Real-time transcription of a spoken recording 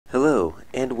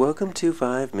and welcome to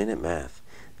 5-Minute Math.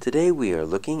 Today we are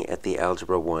looking at the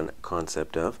Algebra 1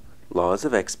 concept of laws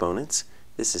of exponents.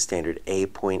 This is standard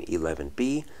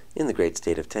A.11B in the great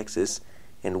state of Texas,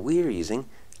 and we are using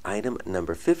item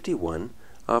number 51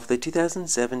 of the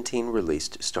 2017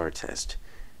 released STAAR test.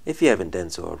 If you haven't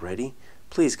done so already,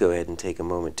 please go ahead and take a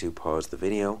moment to pause the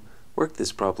video, work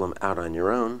this problem out on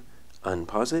your own,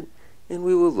 unpause it, and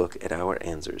we will look at our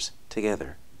answers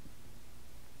together.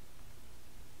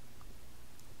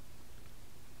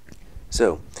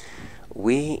 So,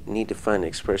 we need to find an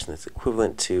expression that's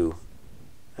equivalent to,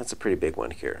 that's a pretty big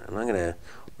one here. And what I'm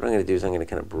going to do is I'm going to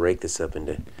kind of break this up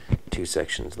into two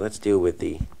sections. Let's deal with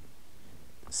the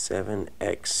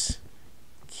 7x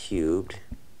cubed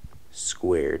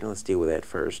squared. Let's deal with that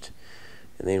first.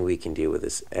 And then we can deal with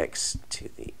this x to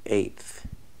the 8th.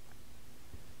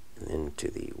 And then to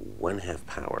the 1/2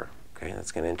 power. Okay,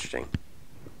 that's kind of interesting.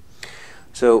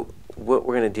 So, what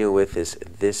we're going to deal with is,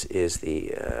 this is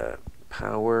the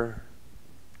power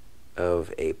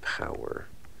of a power.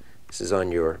 This is on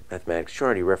your mathematics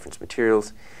chart, your reference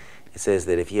materials. It says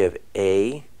that if you have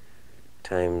a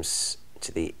times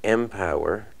to the m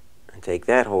power, and take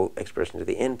that whole expression to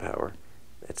the n power,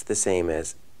 that's the same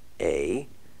as a,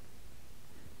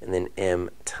 and then m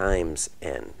times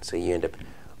n. So you end up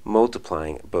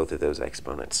multiplying both of those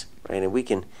exponents, right? And we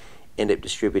can end up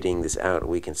distributing this out.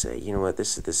 We can say, you know what,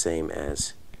 this is the same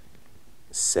as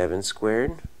 7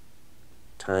 squared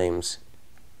times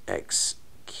x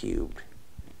cubed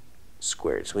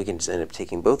squared. So we can just end up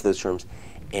taking both of those terms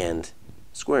and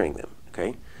squaring them,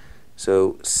 okay?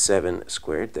 So 7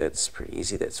 squared, that's pretty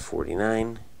easy, that's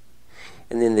 49.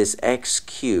 And then this x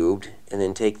cubed, and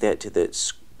then take that to the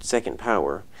second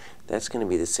power, that's going to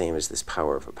be the same as this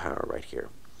power of a power right here.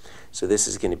 So this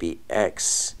is going to be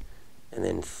x, and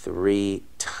then 3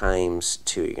 times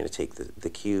 2. You're going to take the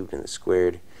cubed and the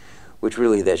squared, which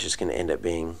really that's just going to end up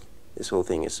being, this whole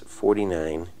thing is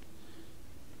 49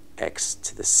 x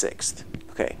to the 6th.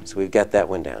 Okay, so we've got that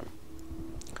one down.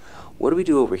 What do we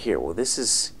do over here? Well, this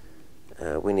is,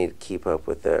 we need to keep up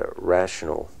with the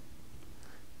rational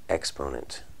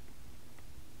exponent.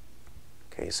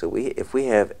 Okay, so if we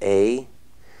have a,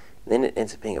 then it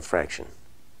ends up being a fraction,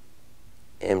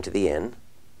 m to the n.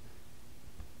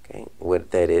 Okay,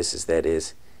 what that is that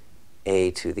is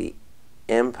a to the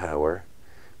m power,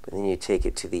 but then you take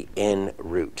it to the n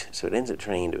root. So it ends up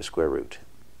turning into a square root.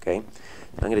 Okay,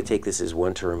 I'm going to take this as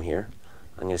one term here.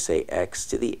 I'm going to say x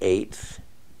to the 8th.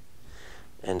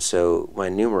 And so my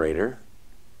numerator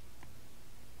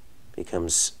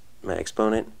becomes my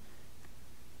exponent.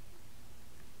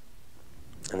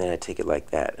 And then I take it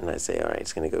like that, and I say, all right,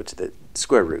 it's going to go to the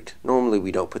square root. Normally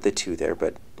we don't put the 2 there,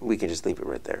 but we can just leave it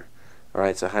right there. All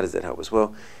right, so how does that help us?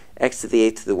 Well, x to the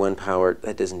 8th to the 1 power,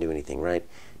 that doesn't do anything, right?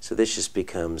 So this just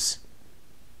becomes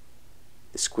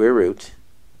the square root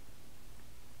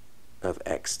of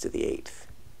x to the 8th.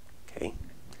 Okay?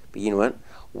 But you know what?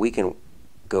 We can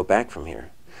go back from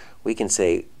here. We can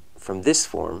say from this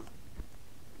form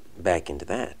back into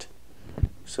that.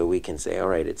 So we can say, all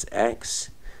right, it's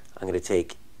x. I'm going to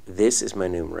take this as my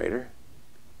numerator,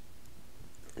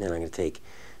 and then I'm going to take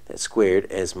that squared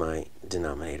as my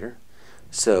denominator.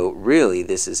 So really,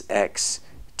 this is x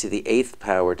to the 8th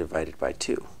power divided by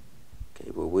 2. Okay,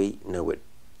 well, we know what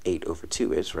 8 over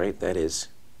 2 is, right? That is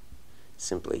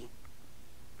simply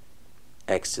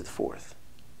x to the 4th.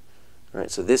 All right,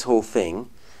 so this whole thing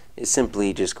is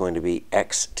simply just going to be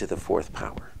x to the 4th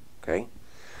power. Okay?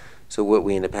 So what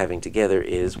we end up having together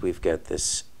is we've got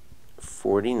this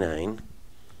 49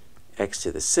 x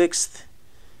to the 6th,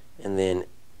 and then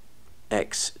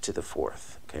x to the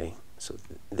 4th. Okay? So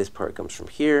this part comes from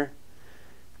here,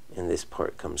 and this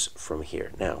part comes from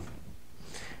here. Now,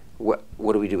 what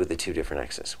do we do with the two different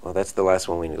x's? Well, that's the last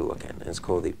one we need to look at, and it's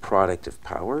called the product of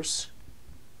powers.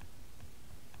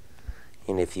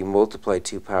 And if you multiply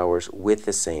two powers with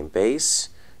the same base,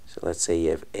 so let's say you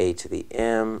have a to the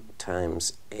m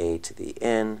times a to the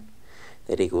n,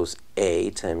 that equals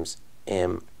a times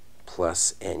m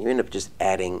plus n. You end up just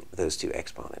adding those two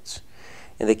exponents.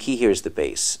 And the key here is the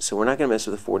base. So we're not going to mess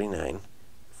with the 49.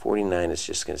 49 is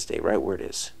just going to stay right where it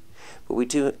is. But we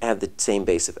do have the same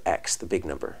base of x, the big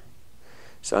number.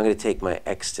 So I'm going to take my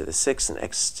x to the 6th and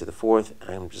x to the 4th,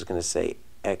 and I'm just going to say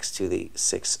x to the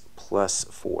 6 plus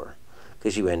 4.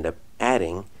 Because you end up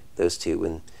adding those two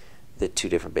when the two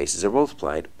different bases are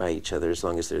multiplied by each other as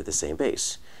long as they're the same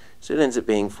base. So it ends up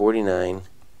being 49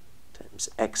 times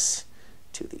x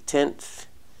to the 10th.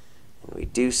 And we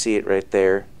do see it right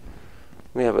there.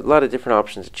 We have a lot of different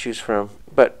options to choose from,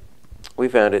 but we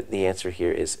found it. The answer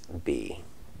here is B.